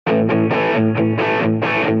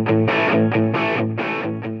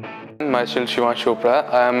myself Shivansh.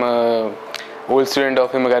 I am a old student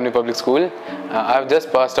of Him Academy Public School. I've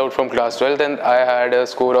just passed out from class 12th and I had a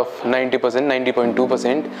score of 90%,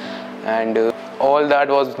 90.2%, and all that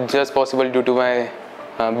was just possible due to my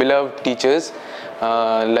beloved teachers.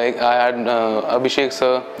 Like I had Abhishek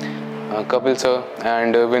sir, Kapil sir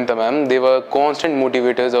and Vinta ma'am. They were constant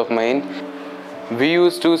motivators of mine. We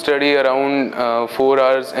used to study around 4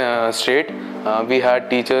 hours straight. We had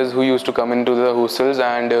teachers who used to come into the hostels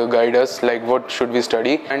and guide us like what should we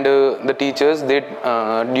study, and the teachers, they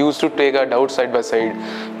used to take our doubts side by side.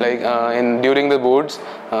 Like during the boards,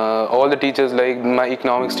 all the teachers, like my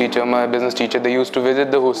economics teacher, my business teacher, they used to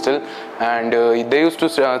visit the hostel, and they used to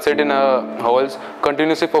sit in our halls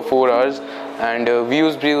continuously for 4 hours, and we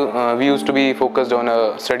used to be focused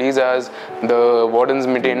on studies, as the wardens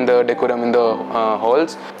maintained the decorum in the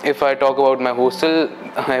halls. If I talk about my hostel,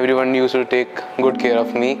 everyone used to take good care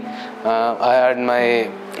of me. I had my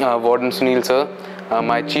warden Sunil sir,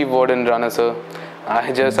 my chief warden Rana sir.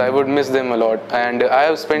 I would miss them a lot, and I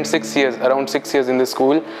have spent around 6 years in this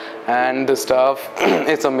school, and the staff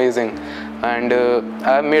it's amazing, and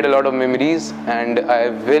I have made a lot of memories, and I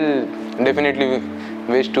will definitely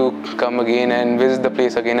wish to come again and visit the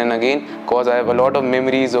place again and again, because I have a lot of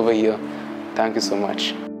memories over here. Thank you so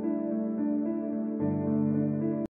much.